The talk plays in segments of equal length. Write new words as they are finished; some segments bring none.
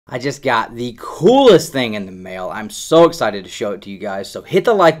I just got the coolest thing in the mail. I'm so excited to show it to you guys. So hit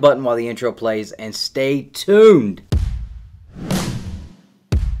the like button while the intro plays and stay tuned.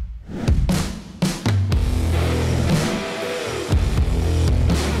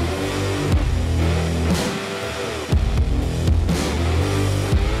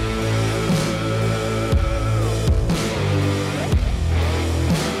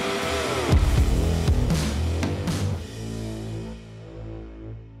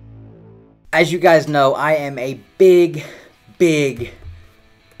 As you guys know, I am a big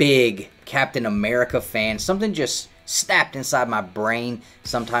Captain America fan. Something just snapped inside my brain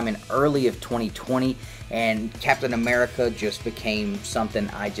sometime in early of 2020, and Captain America just became something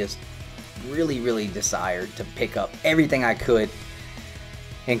I just really desired to pick up everything I could,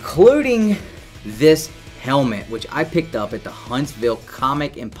 including this helmet, which I picked up at the Huntsville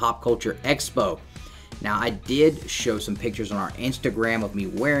Comic and Pop Culture Expo. Now, I did show some pictures on our Instagram of me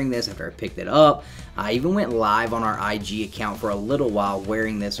wearing this after I picked it up. I even went live on our IG account for a little while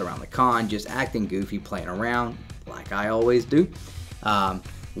wearing this around the con, just acting goofy, playing around like I always do.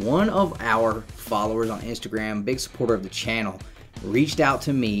 One of our followers on Instagram, big supporter of the channel, reached out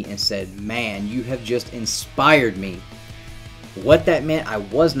to me and said, "Man, you have just inspired me." What that meant, I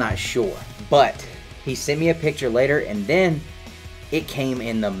was not sure, but he sent me a picture later, and then it came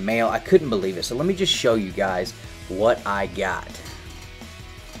in the mail. I couldn't believe it. So let me just show you guys what I got.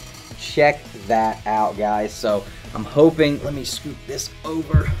 Check that out, guys. So I'm hoping, let me scoop this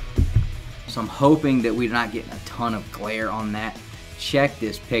over. So I'm hoping that we're not getting a ton of glare on that. Check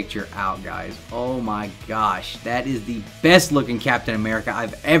this picture out, guys. Oh my gosh. That is the best looking Captain America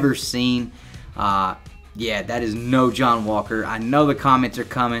I've ever seen. Yeah, that is no John Walker. I know the comments are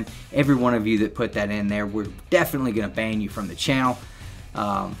coming. Every one of you that put that in there, we're definitely going to ban you from the channel.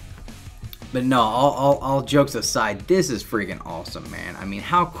 But no, all jokes aside, this is freaking awesome, man. I mean,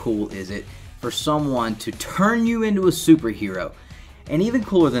 how cool is it for someone to turn you into a superhero? And even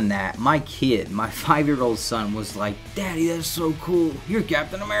cooler than that, my kid, my 5-year-old son, was like, "Daddy, that's so cool. You're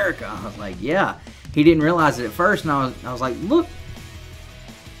Captain America." I was like, "Yeah." He didn't realize it at first, and I was like, "Look."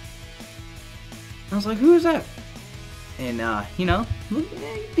 I was like, "Who is that?" And, you know,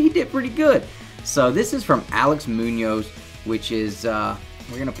 he did pretty good. So this is from Alex Munoz, which is, we're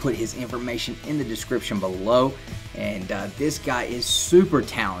going to put his information in the description below. And this guy is super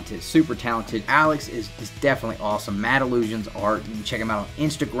talented, Alex is definitely awesome. Mad Illusions art. You can check him out on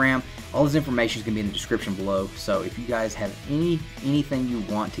Instagram. All his information is going to be in the description below. So if you guys have anything you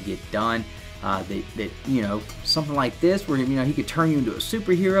want to get done, that you know, something like this where, you know, he could turn you into a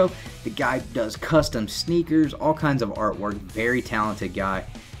superhero. The guy does custom sneakers, all kinds of artwork. Very talented guy.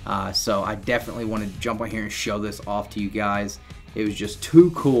 So I definitely wanted to jump on here and show this off to you guys. It was just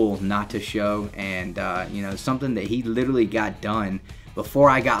too cool not to show, and you know, something that he literally got done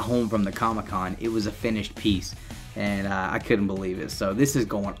before I got home from the ComiKon. It was a finished piece, and I couldn't believe it. So this is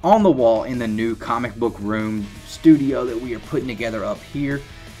going on the wall in the new comic book room studio that we are putting together up here.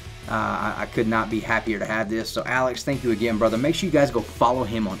 I could not be happier to have this. So Alex, thank you again, brother. Make sure you guys go follow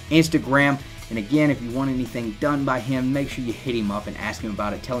him on Instagram. And again, if you want anything done by him, make sure you hit him up and ask him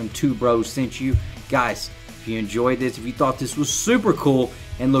about it. Tell him Two Bros sent you. Guys, if you enjoyed this, if you thought this was super cool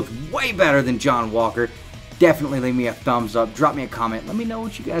and looked way better than John Walker, definitely leave me a thumbs up. Drop me a comment. Let me know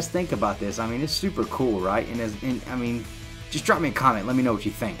what you guys think about this. I mean, it's super cool, right? And I mean, just drop me a comment. Let me know what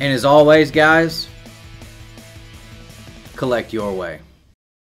you think. And as always, guys, collect your way.